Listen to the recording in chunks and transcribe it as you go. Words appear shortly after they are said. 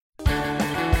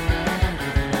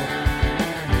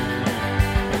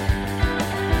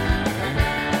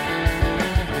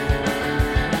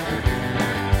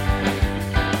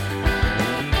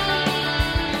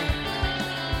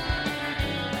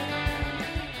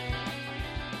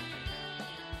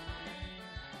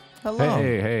Hello.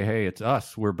 Hey, it's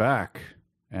us. We're back.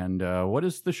 And what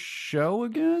is the show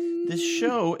again? This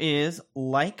show is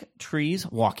Like Trees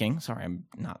Walking. Sorry, I'm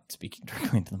not speaking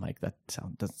directly into the mic. That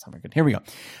doesn't sound very good. Here we go.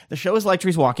 The show is Like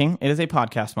Trees Walking. It is a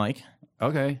podcast, Mike.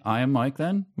 Okay, I am Mike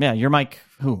then. Yeah, you're Mike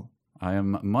who? I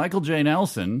am Michael J.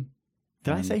 Nelson.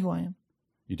 Did I say who I am?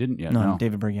 You didn't yet, No, no. I'm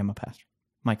David Berge. I'm a pastor.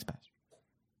 Mike's a pastor.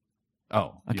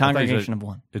 Oh. A congregation of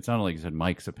one. It sounded like you said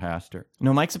Mike's a pastor.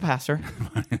 No, Mike's a pastor.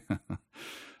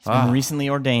 He's been recently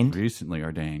ordained. Recently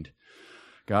ordained.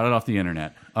 Got it off the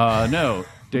internet. No,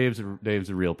 Dave's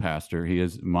a real pastor. He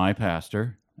is my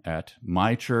pastor at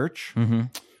my church. Mm-hmm.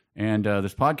 And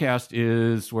this podcast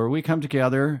is where we come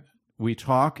together. We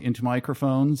talk into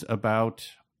microphones about,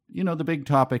 the big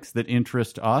topics that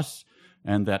interest us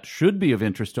and that should be of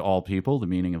interest to all people. The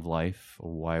meaning of life,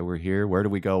 why we're here, where do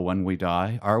we go when we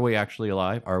die? Are we actually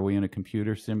alive? Are we in a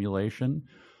computer simulation?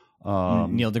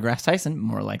 Neil deGrasse Tyson,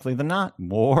 more likely than not.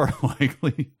 More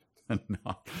likely than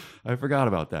not. I forgot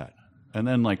about that. And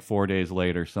then 4 days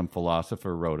later, some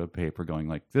philosopher wrote a paper going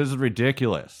this is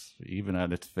ridiculous. Even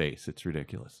at its face, it's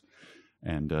ridiculous.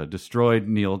 And destroyed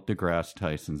Neil deGrasse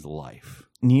Tyson's life.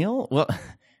 Neil? Well,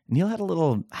 Neil had a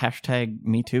little hashtag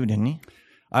Me Too, didn't he?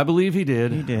 I believe he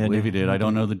did. He did. I believe he did. I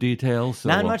don't know the details. So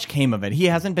not much came of it. He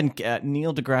hasn't been,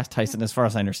 Neil deGrasse Tyson, as far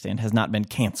as I understand, has not been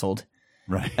canceled.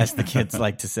 Right. As the kids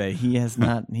like to say. He has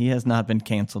not been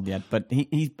canceled yet, but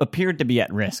he appeared to be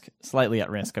slightly at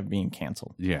risk of being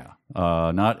canceled. Yeah.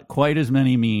 Not quite as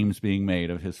many memes being made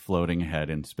of his floating head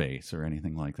in space or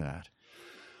anything like that.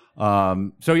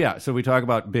 So we talk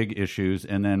about big issues,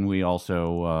 and then we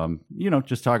also,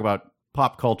 just talk about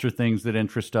pop culture things that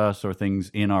interest us or things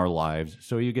in our lives.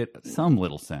 So you get some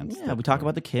little sense. Yeah, we talk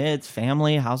about the kids,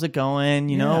 family, how's it going,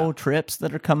 Yeah. trips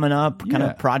that are coming up, kind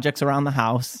of projects around the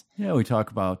house. Yeah, we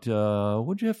talk about,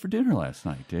 what'd you have for dinner last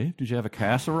night, Dave? Did you have a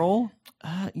casserole?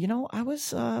 I had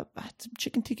some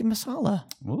chicken tikka masala.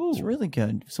 Ooh. It's really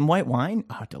good. Some white wine.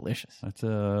 Oh, delicious. That's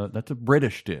a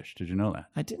British dish. Did you know that?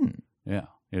 I didn't. Yeah.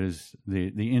 It is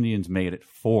the Indians made it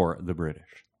for the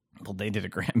British. Well, they did a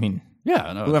great. I mean,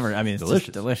 yeah, no, it's delicious.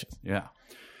 just delicious. Yeah.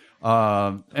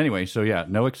 Anyway, so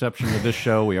no exception to this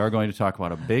show. We are going to talk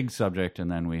about a big subject, and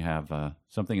then we have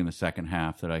something in the second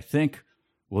half that I think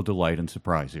will delight and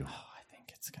surprise you. Oh, I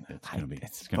think it's gonna be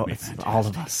fantastic. all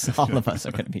of us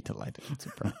are going to be delighted and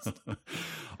surprised.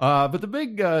 But the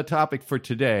big topic for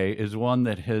today is one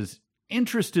that has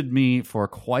interested me for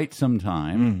quite some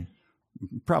time.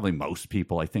 Probably most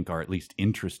people, I think, are at least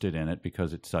interested in it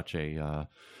because it's such a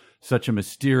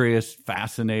mysterious,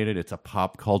 fascinated. It's a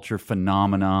pop culture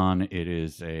phenomenon. It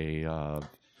is there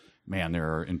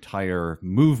are entire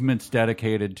movements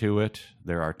dedicated to it.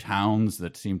 There are towns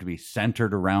that seem to be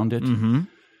centered around it. Mm-hmm.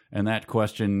 And that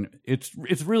question, it's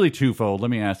really twofold. Let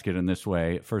me ask it in this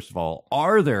way. First of all,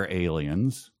 are there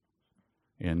aliens?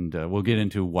 And we'll get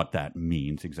into what that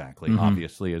means exactly,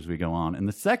 obviously, as we go on. And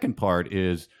the second part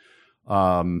is,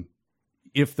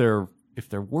 if there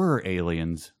were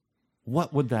aliens,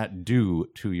 what would that do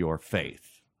to your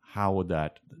faith? How would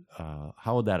that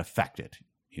affect it?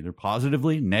 Either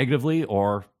positively, negatively,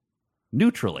 or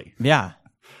neutrally? Yeah.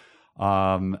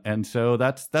 And so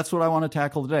that's what I want to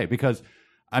tackle today, because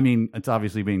it's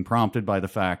obviously being prompted by the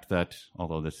fact that,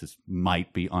 although this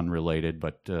might be unrelated,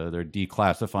 but they're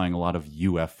declassifying a lot of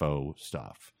UFO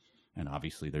stuff, and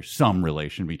obviously there's some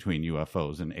relation between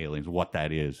UFOs and aliens. What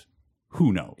that is,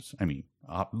 who knows?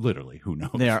 Literally, who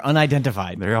knows? They are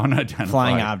unidentified. They're unidentified.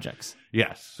 Flying objects.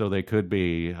 Yes. So they could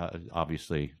be,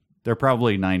 obviously, they're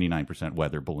probably 99%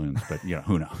 weather balloons, but,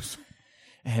 who knows?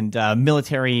 And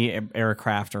military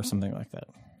aircraft or something like that.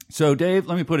 So, Dave,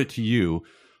 let me put it to you.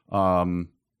 First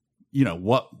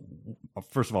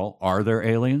of all, are there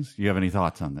aliens? Do you have any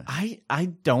thoughts on this?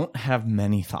 I don't have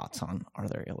many thoughts on are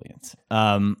there aliens.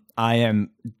 I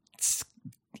am,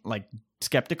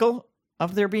 skeptical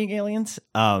of there being aliens,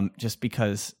 just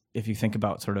because if you think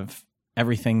about sort of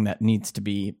everything that needs to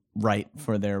be right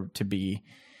for there to be,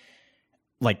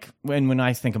 when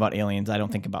I think about aliens, I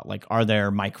don't think about are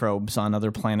there microbes on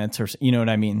other planets or, you know what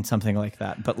I mean? Something like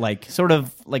that. But sort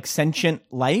of sentient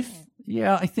life.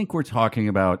 Yeah, I think we're talking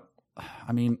about,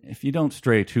 if you don't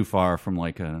stray too far from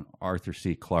an Arthur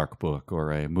C. Clarke book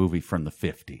or a movie from the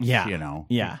 50s, Yeah.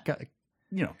 Yeah.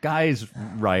 Guys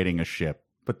riding a ship,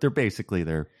 but they're basically,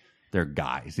 they're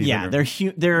guys. Yeah, they're guys,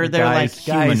 humanoid.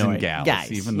 Guys and gals, guys,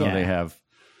 even though they have,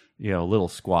 little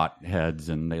squat heads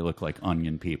and they look like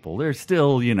onion people. They're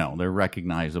still, they're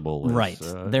recognizable. As, right.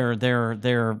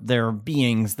 They're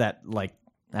beings that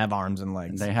have arms and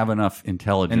legs. And they have enough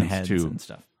intelligence and heads to and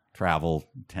stuff. Travel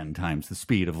 10 times the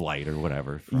speed of light or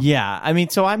whatever. Yeah,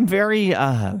 so I'm very.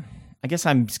 I guess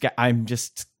I'm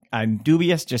just I'm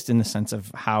dubious just in the sense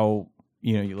of how,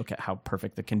 you look at how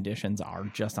perfect the conditions are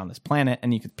just on this planet,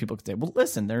 and people could say, well,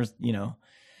 listen, there's,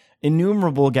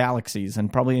 innumerable galaxies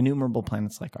and probably innumerable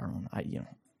planets like our own.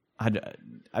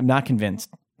 I'm not convinced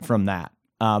from that.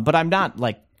 But I'm not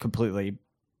like completely,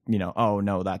 oh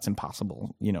no, that's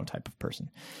impossible, type of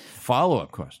person.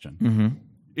 Follow-up question. Mm-hmm.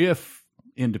 If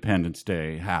Independence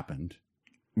Day happened,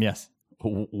 yes,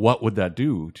 what would that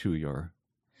do to your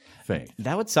faith?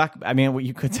 That would suck. I mean, what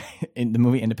you could say in the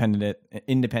movie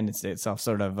Independence Day itself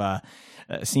sort of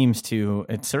seems to,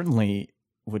 it certainly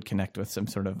would connect with some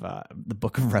sort of the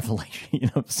Book of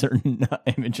Revelation, certain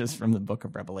images from the Book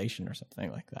of Revelation or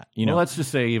something like that. Well, let's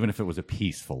just say even if it was a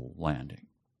peaceful landing.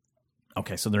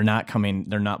 Okay, so they're not blowing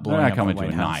they're not up coming the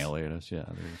White to House. annihilate us. Yeah,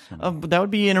 but that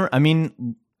would be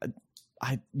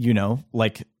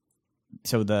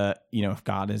so if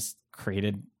God has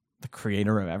created the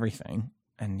creator of everything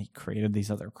and he created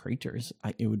these other creatures,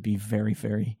 it would be very,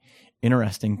 very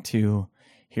interesting to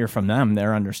hear from them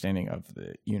their understanding of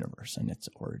the universe and its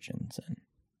origins. And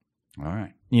all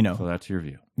right, so that's your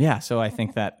view. Yeah, so I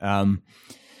think that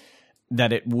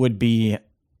that it would be,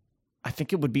 I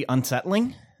think it would be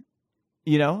unsettling,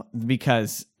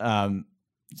 because I'd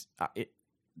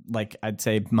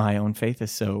say my own faith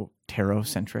is so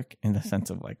tarot-centric in the sense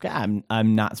of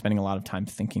I'm not spending a lot of time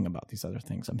thinking about these other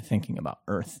things. I'm thinking about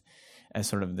Earth as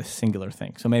sort of this singular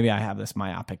thing. So maybe I have this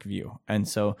myopic view. And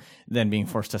so then being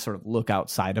forced to sort of look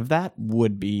outside of that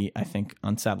would be, I think,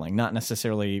 unsettling. Not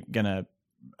necessarily going to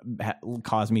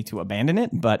cause me to abandon it,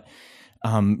 but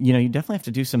you definitely have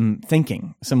to do some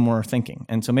more thinking.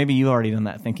 And so maybe you've already done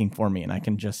that thinking for me, and I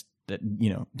can just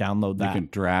download that. You can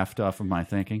draft off of my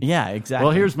thinking. Yeah, exactly.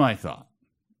 Well, here's my thought.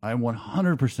 I'm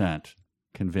 100%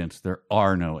 convinced there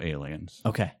are no aliens.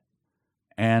 Okay.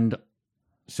 And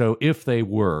so if they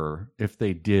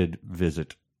did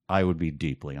visit, I would be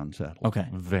deeply unsettled. Okay.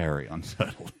 Very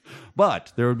unsettled.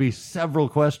 But there would be several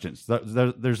questions.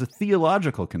 There's a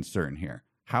theological concern here.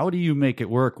 How do you make it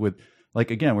work with,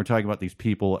 again, we're talking about these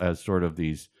people as sort of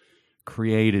these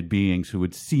created beings who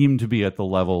would seem to be at the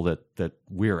level that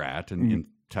we're at, and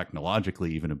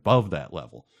technologically even above that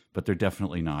level. But they're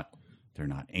definitely not, they're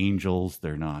not angels.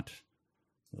 They're not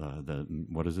the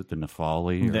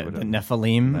Nephali? Or the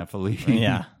Nephilim? Nephilim.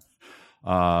 Yeah.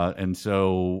 And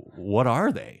so what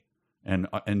are they? And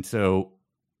so,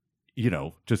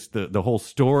 just the whole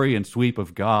story and sweep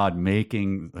of God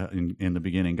making, in the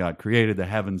beginning, God created the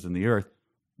heavens and the earth.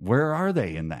 Where are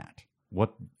they in that?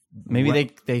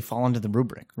 Maybe they fall into the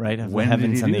rubric, right? Of when the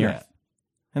heavens did he and do the that? earth.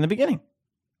 In the beginning.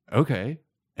 Okay.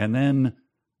 And then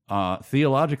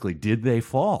theologically, did they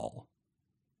fall?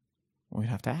 We'd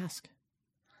have to ask.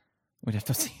 We'd have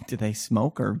to see, did they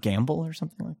smoke or gamble or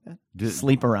something like that?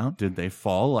 Sleep around? Did they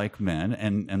fall like men?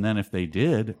 And then if they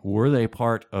did, were they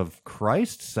part of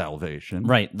Christ's salvation?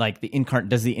 Right. Like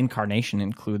does the incarnation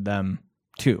include them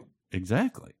too?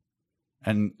 Exactly.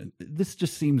 And this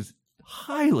just seems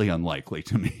highly unlikely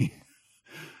to me.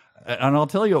 And I'll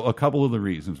tell you a couple of the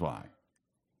reasons why.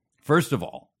 First of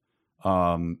all,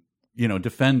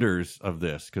 defenders of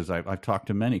this, because I've talked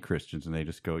to many Christians and they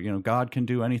just go, God can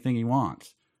do anything he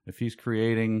wants. If he's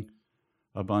creating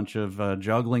a bunch of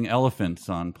juggling elephants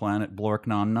on planet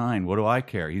Blorknon 9, what do I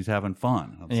care? He's having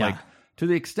fun. It's like, to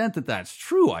the extent that that's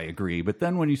true, I agree. But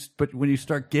then when you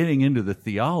start getting into the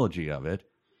theology of it,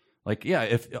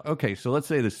 so let's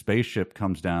say the spaceship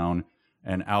comes down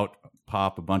and out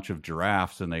pop a bunch of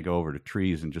giraffes and they go over to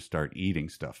trees and just start eating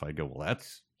stuff. I'd go, well,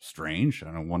 that's strange.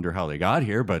 I don't wonder how they got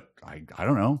here, but I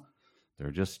don't know. They're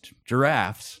just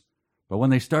giraffes. But when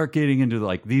they start getting into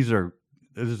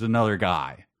this is another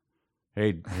guy.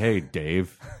 Hey,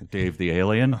 Dave the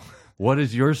alien. What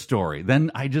is your story?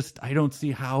 Then I don't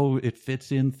see how it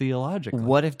fits in theologically.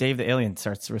 What if Dave the alien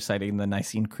starts reciting the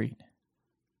Nicene Creed?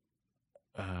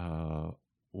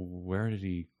 Where did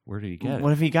he get it?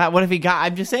 What if he got,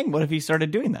 I'm just saying, what if he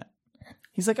started doing that?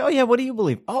 He's like, oh yeah, what do you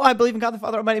believe? Oh, I believe in God the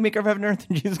Father Almighty, maker of heaven and earth,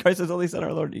 and Jesus Christ, his only Son,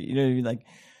 our Lord. That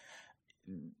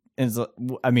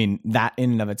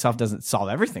in and of itself doesn't solve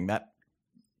everything. That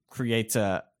creates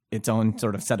its own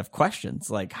sort of set of questions.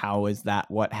 Like, how is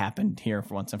that what happened here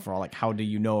for once and for all? Like, how do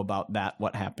you know about that?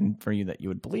 What happened for you that you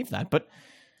would believe that? But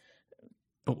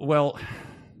all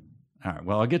right.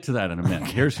 Well, I'll get to that in a minute.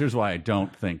 Here's why I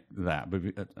don't think that,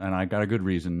 and I got a good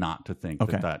reason not to think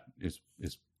that is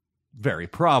very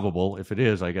probable. If it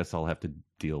is, I guess I'll have to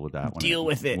deal with that.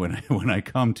 When I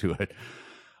come to it.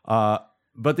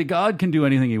 But the God can do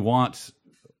anything he wants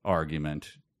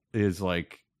argument is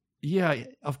like, yeah,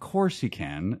 of course he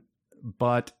can,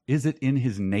 but is it in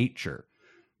his nature?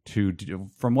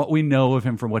 from what we know of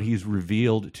him, from what he's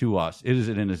revealed to us, is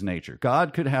it in his nature?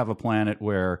 God could have a planet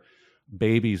where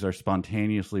babies are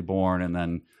spontaneously born and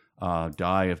then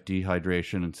die of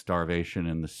dehydration and starvation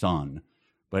in the sun.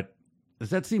 But does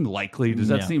that seem likely? Does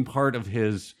that seem part of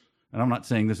his, and I'm not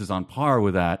saying this is on par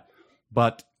with that,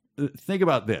 but think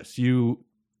about this.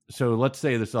 So let's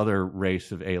say this other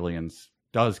race of aliens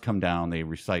does come down, they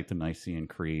recite the Nicene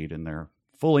Creed, and they're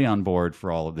fully on board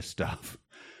for all of this stuff.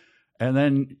 And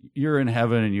then you're in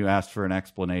heaven and you ask for an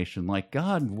explanation, like,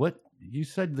 God, what, you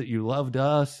said that you loved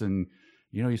us, and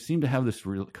you seem to have this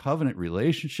covenant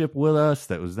relationship with us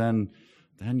that was then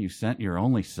you sent your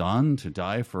only son to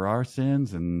die for our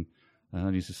sins. And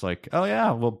he's just like, oh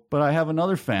yeah, well, but I have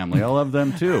another family. I love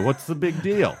them too. What's the big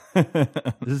deal?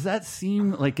 Does that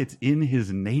seem like it's in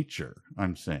his nature?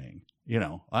 I'm saying,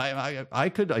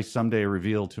 I could someday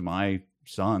reveal to my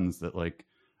sons that, like,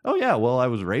 oh yeah, well, I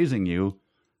was raising you.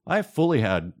 I fully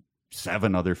had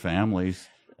 7 other families.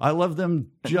 I love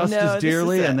them just as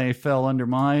dearly, and they fell under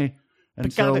my.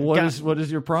 And so, what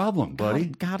is your problem, buddy?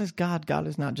 God is God. God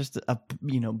is not just a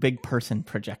big person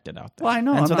projected out there. Well, I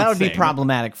know, and so that would be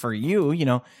problematic for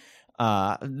you,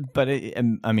 But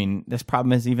this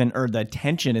problem is the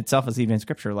tension itself is even in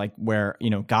Scripture, like where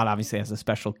God obviously has a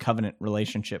special covenant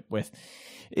relationship with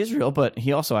Israel, but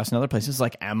he also asks in other places,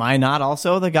 like, am I not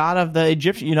also the God of the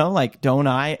Egyptians?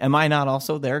 Am I not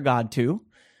also their God too?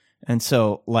 And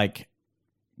so, like,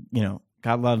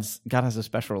 God has a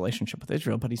special relationship with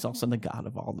Israel, but he's also the God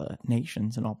of all the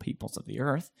nations and all peoples of the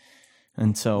earth.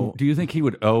 And so, do you think he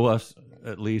would owe us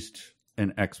at least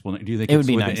an explanation? Do you think it would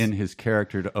be nice in his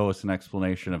character to owe us an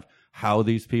explanation of how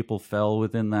these people fell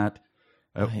within that?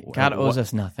 God owes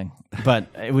us nothing, but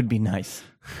it would be nice.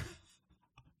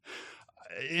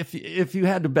 If you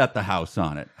had to bet the house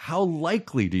on it, how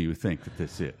likely do you think that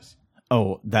this is?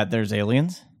 Oh, that there's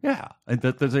aliens? Yeah,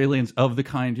 that there's aliens of the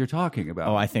kind you're talking about.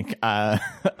 Oh, I think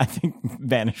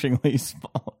vanishingly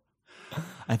small.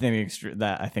 I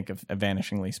think of a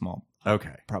vanishingly small.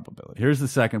 Okay, probability. Here's the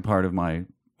second part of my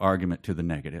argument to the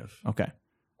negative. Okay,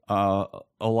 a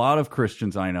lot of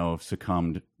Christians I know have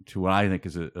succumbed to what I think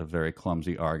is a very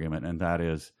clumsy argument, and that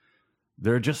is,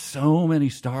 there are just so many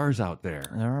stars out there.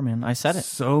 There are, man. I said it.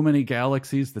 So many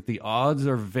galaxies that the odds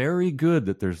are very good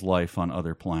that there's life on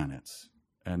other planets.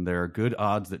 And there are good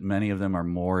odds that many of them are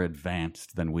more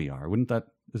advanced than we are.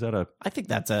 I think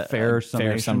that's a fair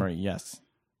summary, yes.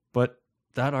 But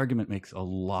that argument makes a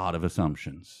lot of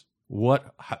assumptions.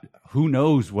 Who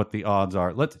knows what the odds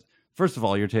are? First of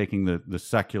all, you're taking the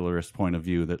secularist point of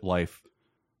view that life,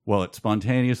 well, it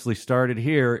spontaneously started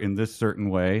here in this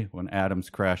certain way when atoms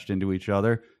crashed into each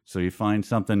other. So you find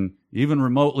something even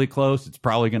remotely close, it's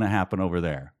probably going to happen over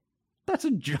there. That's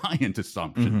a giant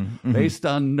assumption based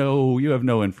on you have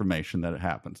no information that it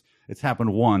happens. It's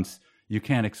happened once. You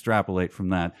can't extrapolate from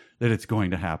that it's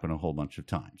going to happen a whole bunch of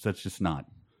times. That's just not,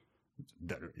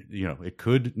 it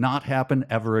could not happen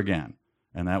ever again.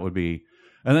 And that would be,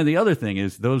 and then the other thing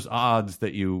is those odds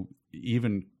that you,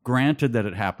 even granted that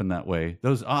it happened that way,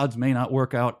 those odds may not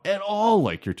work out at all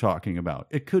like you're talking about.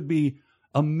 It could be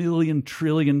 1,000,000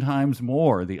 trillion times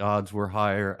more the odds were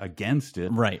higher against it,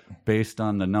 right, based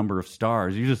on the number of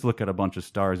stars. You just look at a bunch of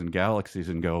stars and galaxies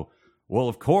and go, well,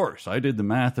 of course, I did the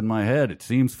math in my head, it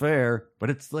seems fair. But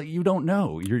it's like, you don't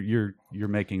know. You're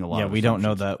making a lot of we don't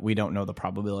know the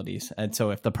probabilities. And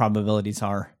so if the probabilities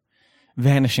are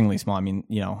vanishingly small,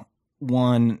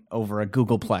 1 over a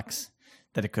Googleplex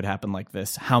that it could happen like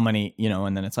this, how many,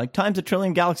 and then it's like times a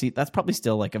trillion galaxy, that's probably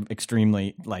still like an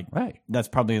extremely, like, right, that's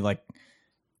probably like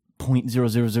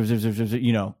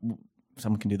 0.00000,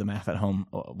 someone can do the math at home.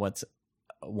 What's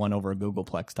 1 over a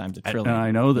Googleplex times a trillion? And I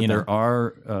know that there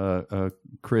are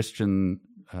Christian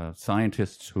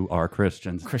scientists who are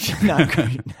Christians.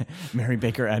 Mary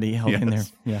Baker Eddy helping there.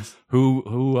 Yes.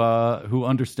 Who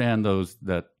understand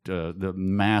that the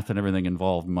math and everything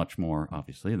involved much more,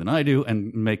 obviously, than I do,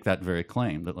 and make that very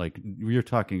claim that, like, you're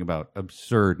talking about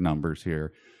absurd numbers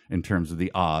here in terms of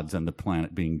the odds and the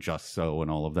planet being just so and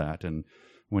all of that. And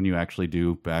when you actually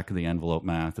do back of the envelope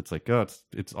math, it's like, oh,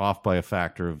 it's off by a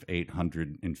factor of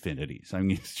 800 infinities.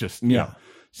 It's just, yeah.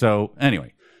 So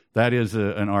anyway, that is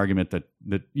an argument that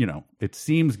it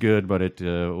seems good, but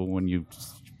when you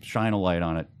shine a light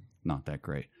on it, not that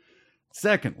great.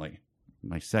 Secondly,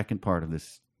 my second part of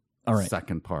this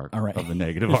second part of the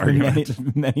negative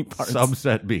argument, many parts.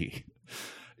 Subset B,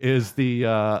 is the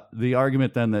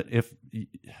argument then that if,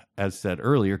 as said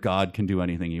earlier, God can do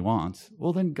anything he wants,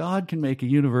 well, then God can make a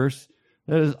universe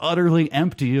that is utterly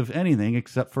empty of anything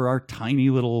except for our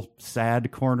tiny little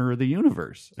sad corner of the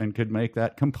universe, and could make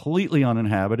that completely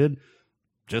uninhabited,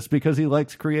 just because he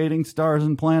likes creating stars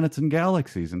and planets and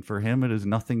galaxies, and for him it is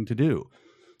nothing to do.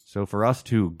 So for us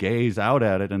to gaze out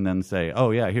at it and then say,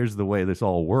 oh yeah, here's the way this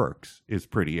all works, is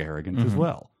pretty arrogant as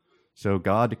well. So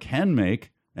God can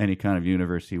make any kind of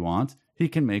universe he wants. He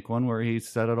can make one where he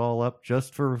set it all up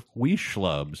just for we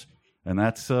schlubs. And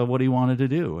that's what he wanted to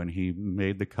do. And he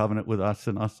made the covenant with us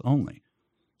and us only.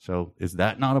 So is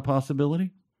that not a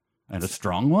possibility? And a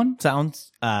strong one?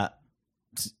 Sounds,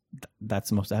 that's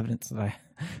the most evidence that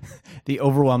the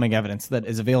overwhelming evidence that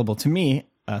is available to me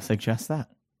suggests that.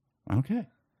 Okay.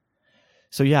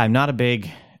 So yeah, I'm not a big,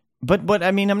 but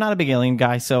I mean, I'm not a big alien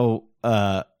guy. So,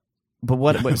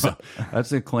 but so,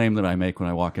 that's a claim that I make when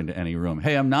I walk into any room.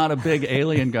 Hey, I'm not a big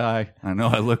alien guy. I know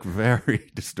I look very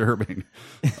disturbing.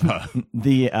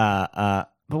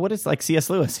 But what is like C.S.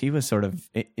 Lewis? He was sort of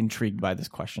intrigued by this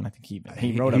question. I think he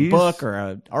wrote a book or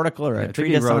an article or a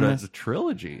treatise on this. He wrote a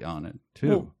trilogy on it too.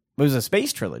 Well, it was a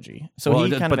space trilogy. So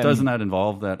doesn't that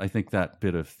involve that? I think that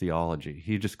bit of theology.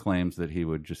 He just claims that he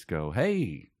would just go,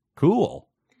 "Hey, cool."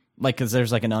 Like, because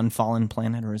there's like an unfallen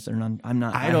planet, or is there none?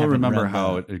 I don't remember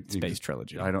how it space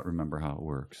trilogy. I don't remember how it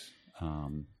works.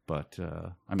 But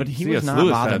he C.S. was not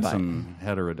Lewis bothered had by some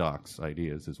heterodox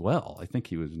ideas as well. I think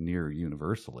he was near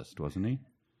universalist, wasn't he?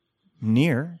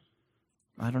 Near,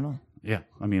 I don't know. Yeah,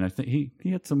 I mean, I think he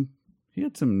had some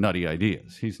nutty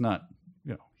ideas. He's not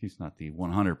the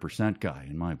 100% guy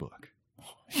in my book.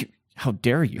 How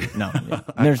dare you? No,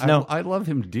 there's no. I love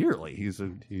him dearly. He's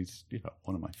one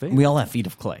of my favorites. We all have feet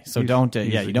of clay, so you don't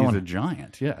He's want a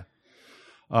giant. Yeah.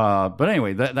 But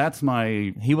anyway, that's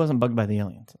my. He wasn't bugged by the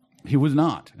aliens. He was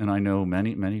not, and I know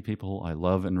many people I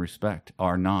love and respect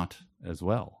are not as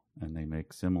well, and they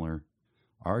make similar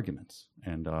arguments.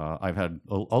 And I've had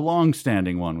a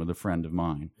long-standing one with a friend of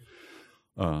mine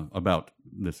about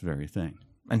this very thing.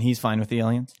 And he's fine with the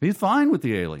aliens? He's fine with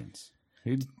the aliens.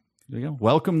 He'd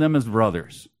welcome them as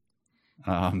brothers.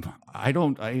 I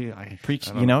preach.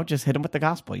 don't Just hit them with the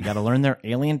gospel. You got to learn their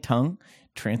alien tongue,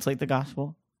 translate the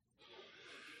gospel.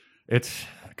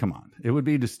 Come on. It would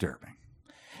be disturbing.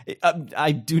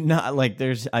 I do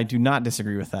not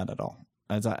disagree with that at all.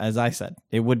 As I said,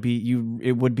 it would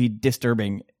be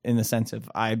disturbing in the sense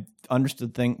of I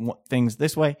understood things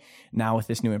this way. Now with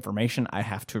this new information, I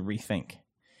have to rethink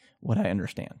what I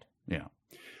understand. Yeah.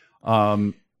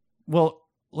 Well,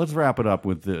 let's wrap it up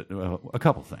with a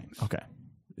couple things. Okay.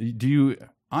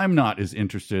 I'm not as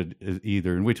interested as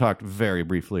either, and we talked very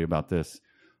briefly about this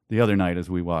the other night as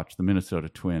we watched the Minnesota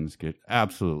Twins get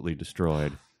absolutely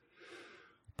destroyed,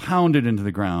 pounded into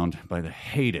the ground by the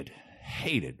hated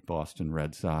Boston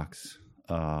Red Sox.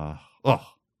 That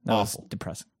was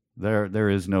depressing. There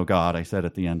is no God, I said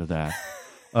at the end of that.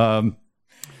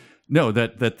 No,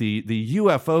 that the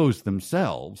UFOs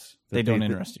themselves, they don't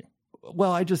interest you.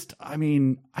 Well, I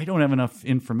don't have enough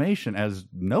information, as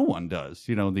no one does.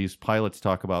 These pilots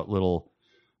talk about little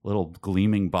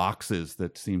gleaming boxes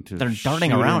that seem to they're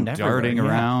darting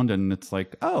around, and it's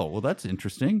like, oh, well, that's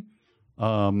interesting.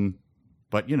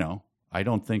 But I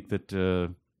don't think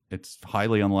that it's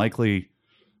highly unlikely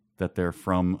that they're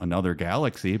from another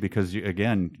galaxy because,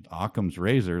 again, Occam's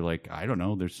razor, like, I don't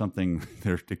know, there's something,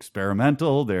 they're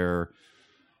experimental,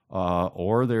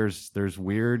 or there's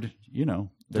weird,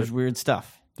 there's weird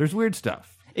stuff. There's weird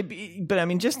stuff. But I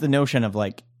mean, just the notion of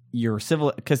like your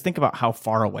civil, because think about how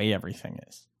far away everything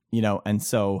is, and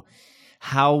so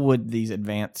how would these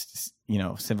advanced,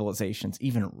 civilizations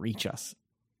even reach us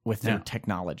with their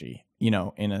technology? We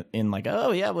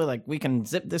can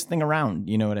zip this thing around.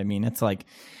 You know what I mean? It's like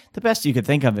the best you could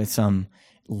think of is some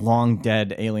long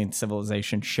dead alien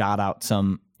civilization shot out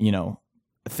some,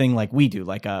 thing like we do,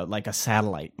 like a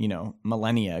satellite,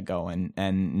 millennia ago,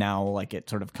 and now like it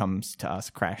sort of comes to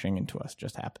us, crashing into us,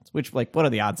 just happens. Which, like, what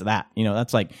are the odds of that?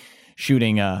 That's like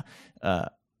shooting a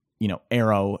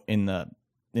arrow in the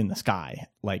sky,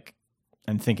 like,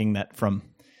 and thinking that from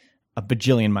a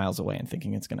bajillion miles away and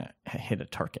thinking it's going to hit a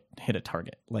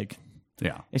target. Like,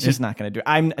 yeah, it's just not going to do it.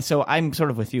 I'm sort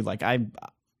of with you. Like, I'm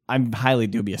highly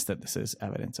dubious that this is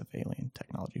evidence of alien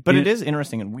technology, but it is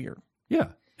interesting and weird. Yeah.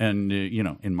 And,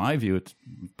 in my view, it's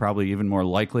probably even more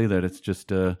likely that it's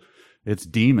just, it's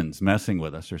demons messing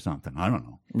with us or something. I don't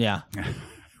know. Yeah.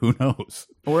 Who knows?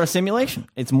 Or a simulation.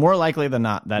 It's more likely than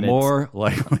not that more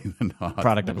likely than not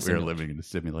product of that we're living in a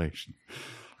simulation.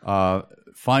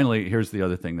 Finally, here's the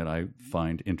other thing that I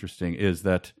find interesting is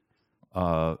that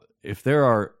if there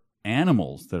are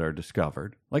animals that are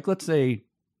discovered, like let's say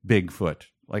Bigfoot,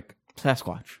 like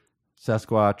Sasquatch,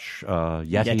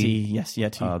 Yeti. Yes,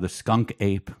 Yeti. The skunk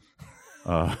ape.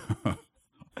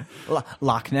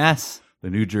 Loch Ness. The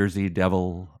New Jersey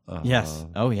Devil. Yes.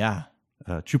 Oh, yeah.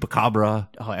 chupacabra.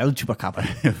 Oh, El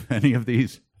Chupacabra. If any of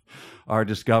these are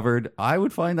discovered, I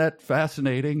would find that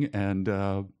fascinating and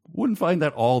wouldn't find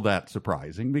that all that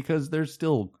surprising because there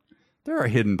are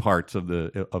hidden parts of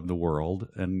the world,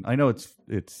 and I know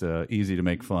it's easy to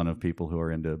make fun of people who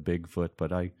are into Bigfoot,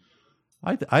 but I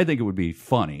think it would be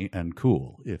funny and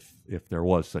cool if there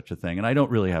was such a thing, and I don't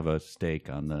really have a stake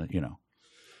on the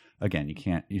Again, you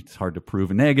can't. It's hard to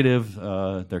prove a negative.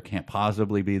 There can't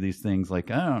possibly be these things like,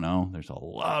 I don't know. There's a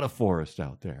lot of forest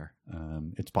out there.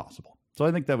 It's possible. So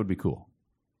I think that would be cool.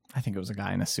 I think it was a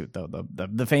guy in a suit, though.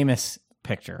 The famous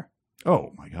picture.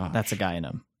 Oh my gosh, That's a guy in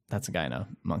a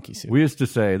monkey suit. We used to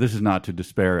say, this is not to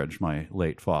disparage my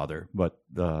late father, but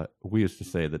we used to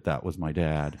say that was my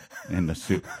dad in the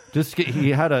suit.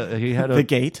 He had the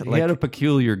gait. He had a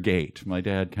peculiar gait. My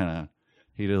dad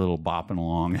he did a little bopping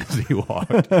along as he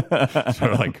walked. So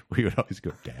like we would always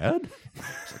go, Dad?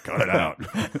 So cut it out.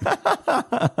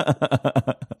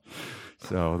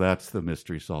 So that's the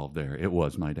mystery solved there. It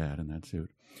was my dad in that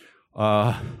suit.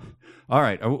 All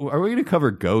right. Are we going to cover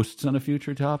ghosts on a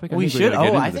future topic? We should.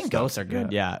 I think ghosts are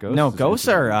good. Yeah. Ghosts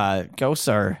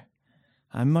are.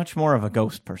 I'm much more of a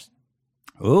ghost person.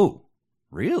 Oh,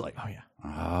 really? Oh yeah.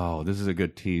 Oh, this is a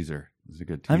good teaser.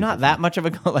 I'm not that much of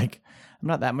a I'm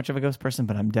not that much of a ghost person,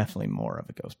 but I'm definitely more of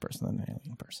a ghost person than an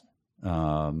alien person.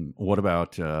 What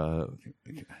about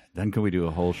then? Can we do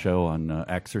a whole show on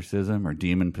exorcism or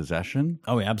demon possession?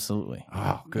 Oh, yeah, absolutely.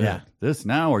 Oh, good. Yeah.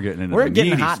 Now we're getting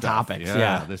into hot stuff. topics.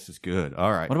 Yeah, this is good.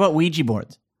 All right. What about Ouija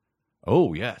boards?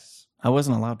 Oh, yes. I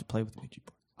wasn't allowed to play with Ouija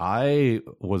boards. I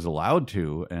was allowed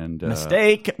to, and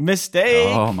mistake.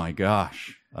 Oh my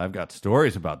gosh, I've got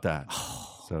stories about that.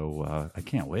 So I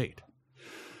can't wait.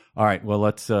 All right, well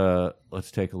let's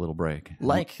take a little break.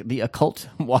 Like the occult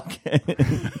walk.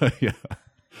 Yeah.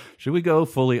 Should we go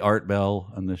fully Art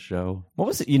Bell on this show? What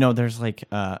was it? There's like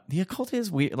the occult is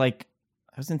weird. Like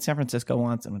I was in San Francisco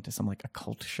once and went to some like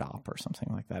occult shop or something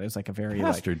like that. It was like a very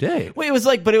Pastor Dave. Well, it was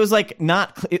like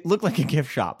not. It looked like a gift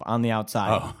shop on the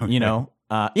outside. Oh, okay.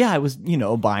 Yeah, I was,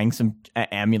 buying some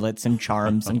amulets and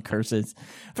charms and curses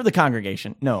for the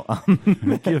congregation. No,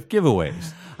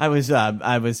 giveaways. I was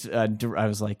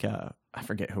like, I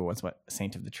forget who it was, what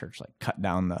saint of the church, like cut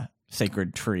down the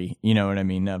sacred tree. You know what I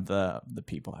mean? Of the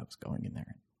people. I was going in there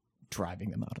and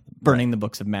driving them out of them, burning the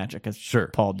books of magic, as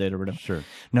Paul did or whatever. Sure.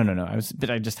 No. But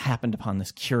I just happened upon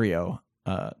this curio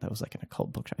that was like an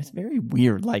occult bookshop. It's very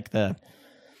weird, like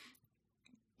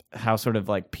how sort of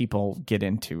like people get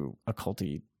into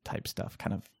occulty type stuff,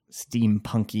 kind of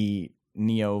steampunky,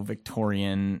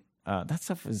 neo-Victorian. That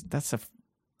stuff.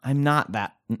 I'm not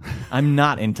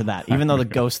into that, even though the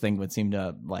ghost thing would seem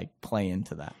to like play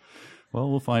into that. Well,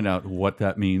 we'll find out what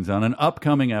that means on an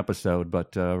upcoming episode.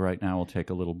 But right now we'll take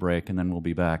a little break and then we'll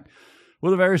be back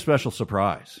with a very special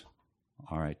surprise.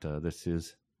 All right. This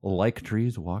is Like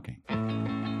Trees Walking.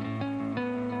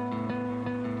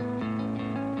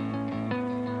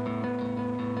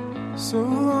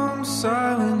 Some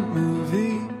silent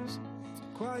movies.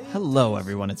 Hello,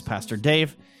 everyone. It's Pastor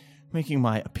Dave making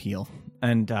my appeal.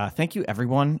 And thank you,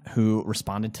 everyone who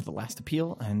responded to the last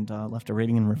appeal and left a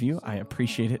rating and review. I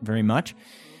appreciate it very much.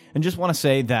 And just want to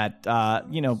say that,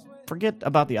 forget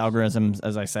about the algorithms,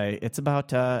 as I say. It's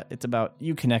about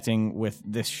you connecting with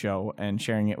this show and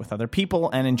sharing it with other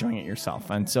people and enjoying it yourself.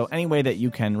 And so any way that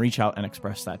you can reach out and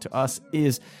express that to us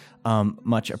is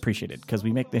much appreciated, because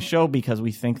we make this show because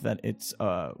we think that it's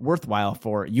worthwhile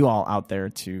for you all out there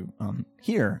to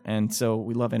hear. And so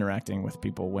we love interacting with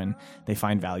people when they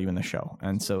find value in the show.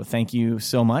 And so thank you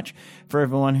so much for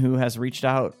everyone who has reached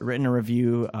out, written a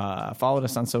review, followed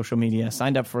us on social media,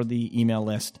 signed up for the email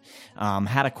list,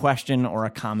 had a question or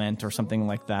a comment or something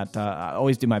like that. I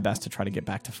always do my best to try to get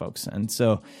back to folks. And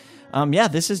so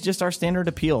this is just our standard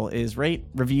appeal: is rate,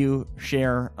 review,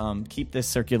 share, keep this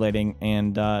circulating,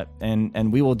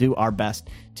 and we will do our best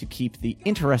to keep the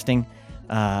interesting,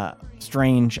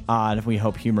 strange, odd, we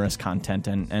hope humorous content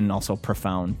and also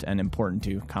profound and important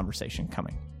to conversation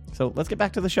coming. So let's get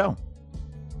back to the show.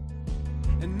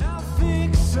 And I'll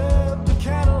fix up the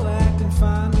Cadillac and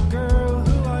find a girl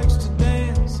who likes to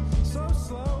dance so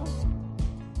slow.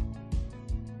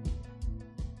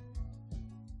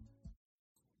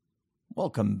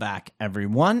 Welcome back,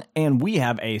 everyone. And we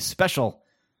have a special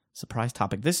surprise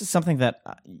topic. This is something that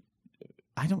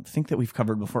I don't think that we've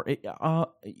covered before.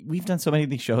 We've done so many of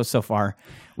these shows so far.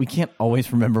 We can't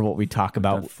always remember what we talk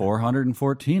about.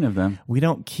 414 of them. We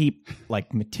don't keep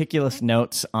like meticulous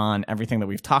notes on everything that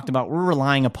we've talked about. We're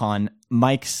relying upon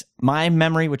my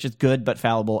memory, which is good but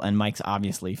fallible, and Mike's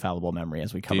obviously fallible memory,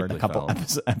 as we covered Deeply a couple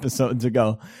fallible. episodes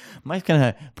ago. Mike's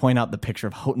gonna point out the picture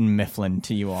of Houghton Mifflin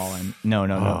to you all, and no.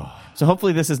 Oh. So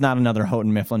hopefully this is not another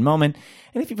Houghton Mifflin moment.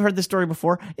 And if you've heard this story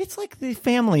before, it's like the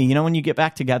family. You know, when you get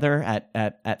back together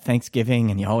at Thanksgiving,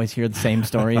 and you always hear the same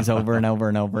stories over and over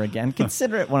and over again.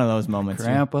 Consider it one of those moments.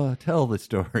 Grandpa, tell the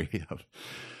story.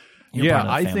 You're Yeah, part of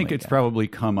the I family think it's again. probably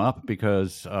come up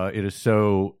because it is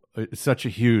it's such a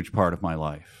huge part of my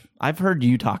life. I've heard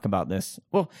you talk about this.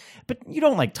 Well, but you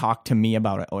don't like talk to me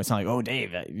about it. Oh, it's not like, oh,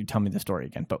 Dave, you tell me the story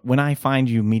again. But when I find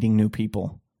you meeting new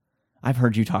people, I've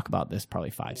heard you talk about this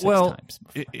probably 5-6 times.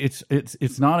 before.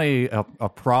 It's not a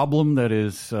problem that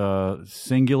is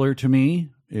singular to me.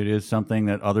 It is something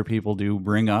that other people do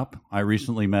bring up. I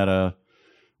recently met a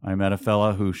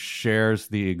fella who shares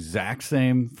the exact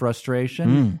same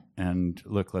frustration. And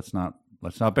look, let's not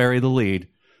bury the lead.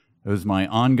 It was my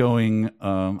ongoing,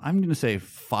 I'm going to say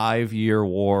 5-year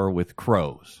war with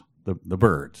crows, the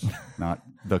birds, not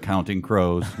the counting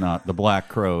crows, not the black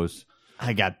crows.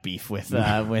 I got beef with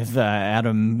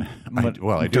Adam. I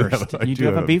do Durst. have- I you do do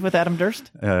have a have- beef with Adam Durst?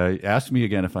 Ask me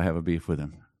again if I have a beef with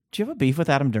him. Do you have a beef with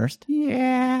Adam Durst?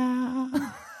 Yeah.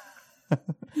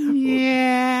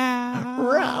 Yeah.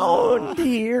 Round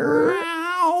here.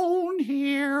 Round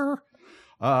here.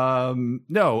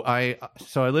 No, I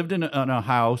lived in a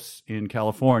house in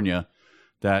California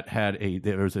that had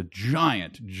there was a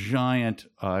giant,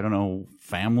 I don't know,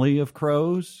 family of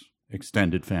crows,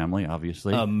 extended family,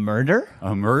 obviously. A murder?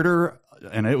 A murder,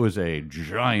 and it was a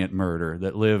giant murder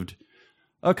that lived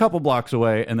a couple blocks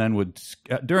away, and then would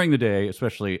during the day,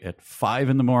 especially at 5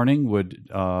 a.m, would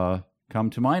come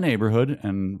to my neighborhood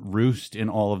and roost in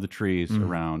all of the trees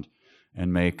around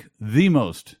and make the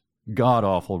most god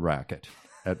awful racket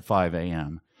at 5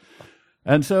 a.m.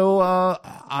 And so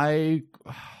I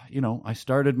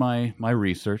started my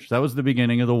research. That was the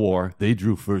beginning of the war. They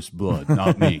drew first blood,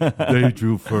 not me. They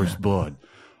drew first blood,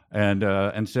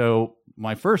 and so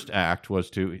my first act was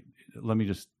to. Let me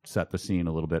just set the scene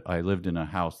a little bit. I lived in a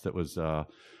house that was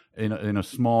in a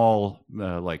small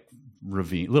like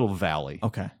ravine, little valley.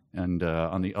 Okay. And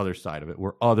on the other side of it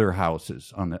were other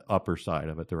houses. On the upper side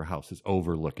of it, there were houses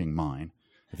overlooking mine.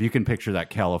 If you can picture that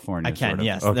California, I can, sort of.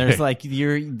 yes. Okay. There's like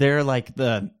they're like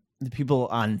the people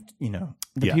on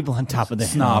the people on top of the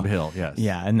Snob hill. Hill, yes.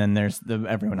 Yeah, and then there's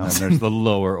everyone And else. there's the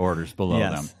lower orders below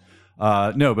Yes.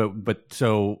 them. No, but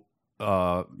so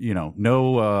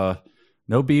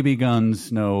no BB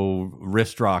guns, no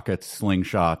wrist rockets,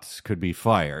 slingshots could be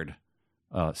fired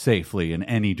safely in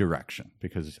any direction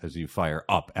because as you fire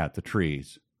up at the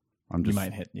trees, I'm You just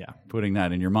might hit, yeah. putting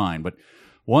that in your mind. But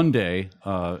one day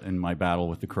in my battle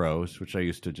with the crows, which I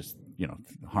used to just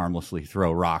harmlessly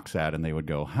throw rocks at, and they would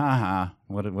go, "Ha ha,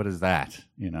 what is that?"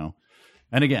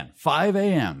 And again, 5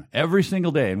 a.m. every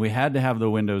single day, and we had to have the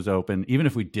windows open. Even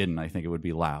if we didn't, I think it would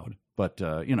be loud. But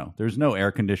there's no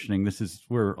air conditioning.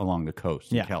 We're along the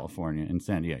coast Yeah. in California, in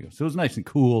San Diego, so it was nice and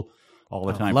cool all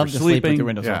the time. Love for to sleeping. sleep with your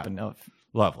windows Yeah. open. Oh,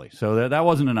 Lovely. So that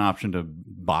wasn't an option to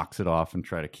box it off and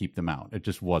try to keep them out. It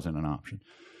just wasn't an option.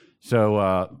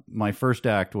 So my first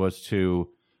act was to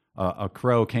a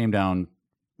crow came down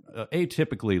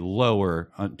atypically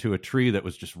lower to a tree that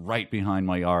was just right behind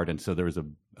my yard, and so there was a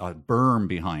berm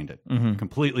behind it,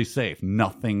 completely safe,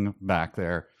 nothing back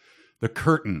there. The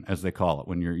curtain, as they call it,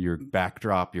 when your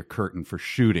backdrop, your curtain for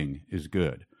shooting is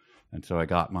good. And so I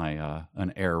got my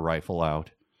an air rifle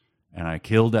out, and I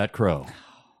killed that crow.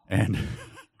 And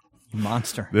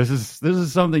monster. this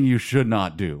is something you should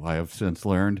not do. I have since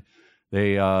learned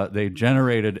they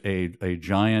generated a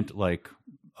giant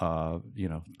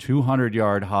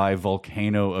 200-yard high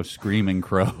volcano of screaming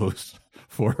crows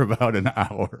for about an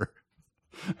hour,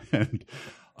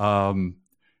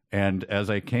 and as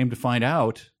I came to find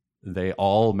out, they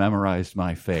all memorized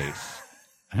my face.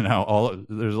 And now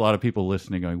there's a lot of people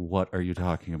listening going, "What are you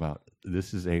talking about?"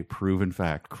 This is a proven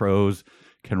fact. Crows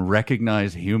can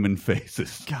recognize human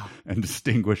faces and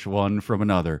distinguish one from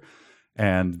another.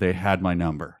 And they had my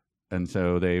number. And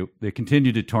so they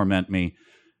continued to torment me.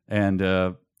 And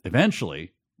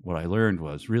eventually, what I learned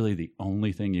was really the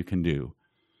only thing you can do,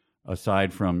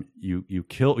 aside from you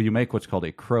make what's called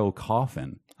a crow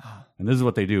coffin. And this is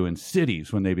what they do in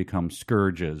cities when they become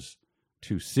scourges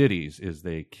to cities, is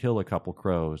they kill a couple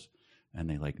crows and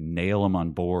they nail them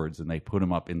on boards and they put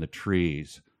them up in the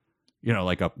trees.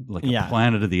 Like a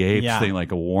Planet of the Apes thing,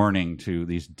 like a warning to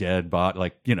these dead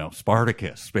bodies,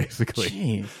 Spartacus, basically.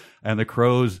 Jeez. And the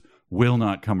crows will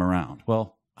not come around.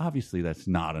 Well, obviously that's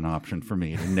not an option for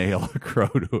me to nail a crow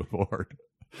to a board.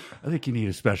 I think you need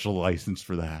a special license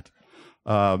for that.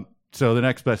 So the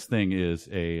next best thing is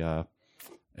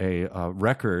a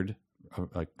record,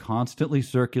 a constantly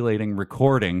circulating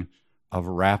recording of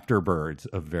raptor birds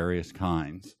of various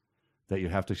kinds that you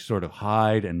have to sort of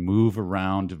hide and move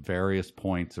around to various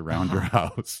points around your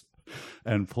house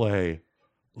and play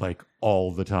like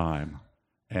all the time.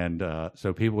 And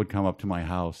so people would come up to my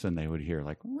house and they would hear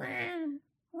like,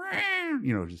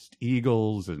 just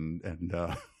eagles and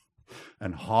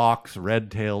hawks,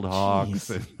 red-tailed hawks.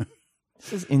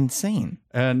 This is insane.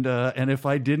 And if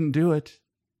I didn't do it,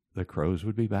 the crows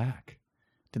would be back.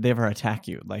 Did they ever attack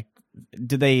you? Like,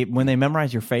 when they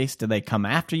memorize your face, do they come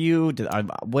after you?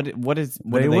 What do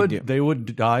they do? They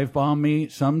would dive bomb me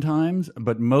sometimes,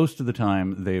 but most of the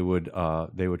time they would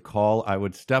call. I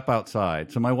would step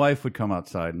outside. So my wife would come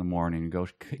outside in the morning and go,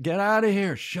 "Get out of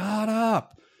here! Shut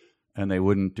up!" And they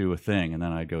wouldn't do a thing. And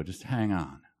then I'd go, "Just hang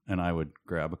on." And I would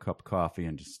grab a cup of coffee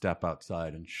and just step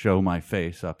outside and show my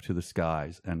face up to the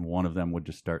skies. And one of them would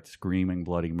just start screaming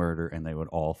bloody murder, and they would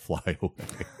all fly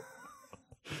away.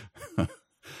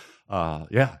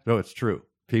 No, it's true.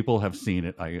 People have seen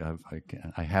it. I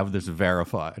have this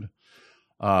verified.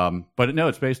 But no,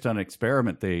 it's based on an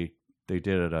experiment they did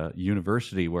at a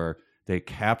university where they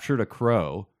captured a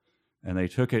crow and they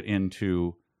took it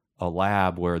into a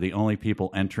lab where the only people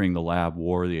entering the lab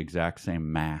wore the exact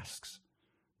same masks,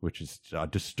 which is a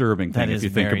disturbing thing if you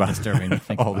think about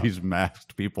all these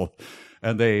masked people.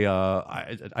 And they,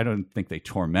 I don't think they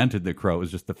tormented the crow. It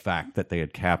was just the fact that they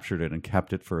had captured it and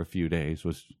kept it for a few days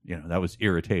was, that was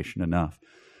irritation enough.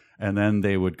 And then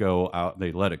they would go out,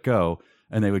 they let it go,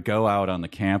 and they would go out on the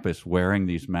campus wearing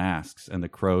these masks, and the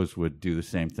crows would do the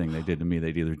same thing they did to me.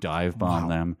 They'd either dive bomb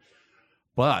them.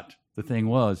 But the thing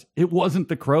was, it wasn't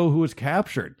the crow who was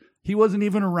captured. He wasn't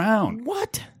even around.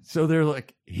 What? So they're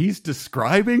like, he's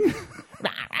describing?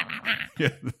 Yeah.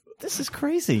 This is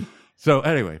crazy. So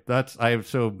anyway, I have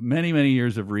so many, many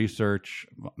years of research,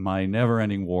 my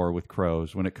never-ending war with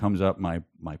crows. When it comes up, my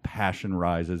passion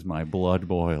rises, my blood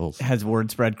boils. Has word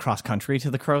spread cross-country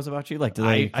to the crows about you? Like, do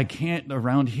they... I can't,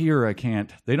 around here, I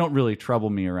can't. They don't really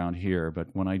trouble me around here, but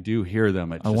when I do hear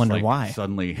them, it's I just wonder like why.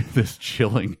 Suddenly this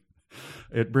chilling.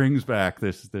 It brings back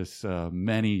this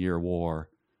many-year war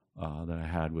that I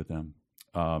had with them.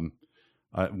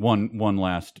 One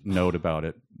last note about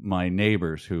it. My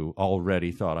neighbors, who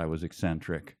already thought I was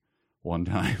eccentric, one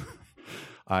time,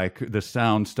 the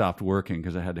sound stopped working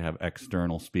because I had to have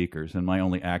external speakers, and my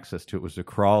only access to it was to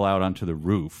crawl out onto the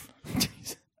roof.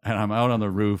 And I'm out on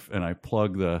the roof, and I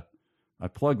plug the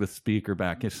speaker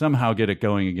back, and somehow get it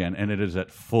going again, and it is at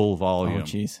full volume. Oh,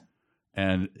 jeez.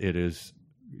 And it is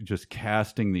just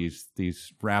casting these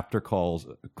raptor calls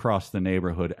across the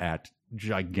neighborhood at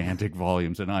gigantic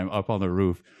volumes, and I'm up on the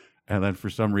roof, and then for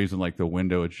some reason, like, the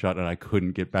window had shut and I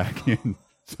couldn't get back in,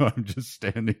 so I'm just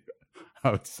standing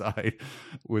outside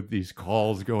with these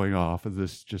calls going off, and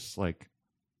this just like,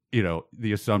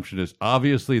 the assumption is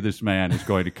obviously this man is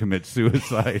going to commit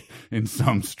suicide in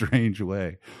some strange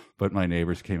way. But my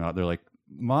neighbors came out, they're like,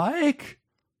 "Mike,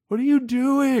 what are you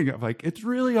doing?" I'm like, "It's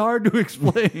really hard to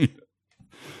explain."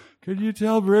 "Could you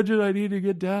tell Bridget I need to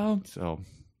get down?" So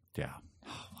yeah.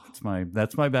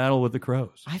 That's my battle with the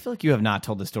crows. I feel like you have not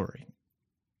told the story.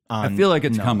 I feel like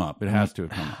it's come up. It has to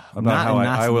have come up about how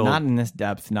I will not in this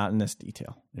depth, not in this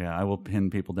detail. Yeah, I will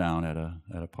pin people down at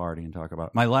a party and talk about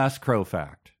it. My last crow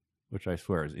fact, which I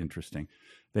swear is interesting.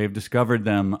 They've discovered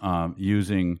them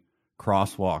using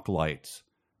crosswalk lights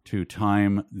to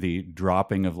time the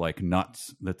dropping of like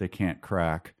nuts that they can't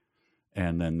crack,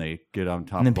 and then they get on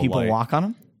top. And then of the people light. walk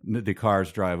on them. The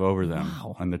cars drive over them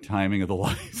on the timing of the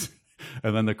lights.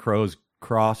 And then the crows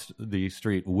cross the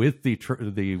street with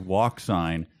the walk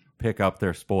sign, pick up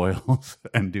their spoils,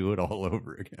 and do it all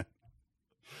over again.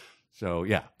 So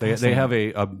yeah, they have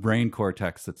a brain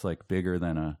cortex that's like bigger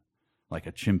than a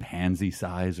chimpanzee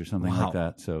size or something like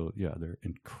that. So yeah, they're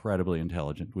incredibly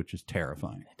intelligent, which is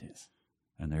terrifying. It is.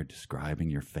 And they're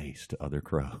describing your face to other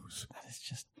crows. That is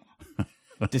just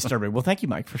disturbing. Well, thank you,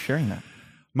 Mike, for sharing that.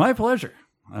 My pleasure.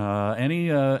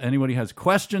 Anybody has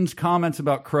questions, comments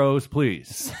about crows,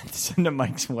 please send them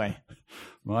Mike's way.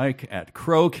 Mike at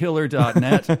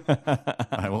crowkiller.net.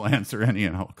 I will answer any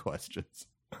and all questions.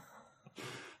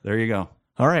 There you go.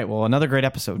 All right. Well, another great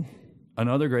episode.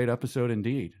 Another great episode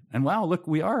indeed. And wow, look,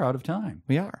 we are out of time.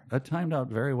 We are. That timed out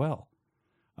very well.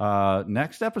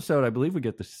 Next episode, I believe we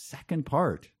get the second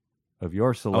part of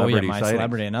your celebrity my sightings.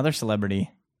 celebrity. Another celebrity.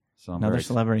 So another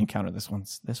celebrity encounter. This one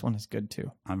is good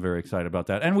too. I'm very excited about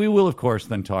that. And we will, of course,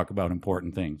 then talk about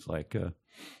important things like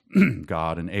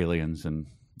God and aliens and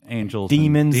angels.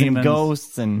 Demons and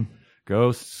ghosts and...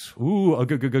 Ghosts. Ooh, a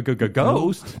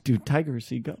ghost. Dude, tigers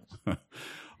see ghosts.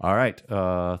 All right.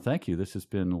 Thank you. This has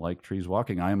been Like Trees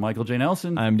Walking. I am Michael J.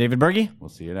 Nelson. I'm David Berge. We'll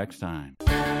see you next time.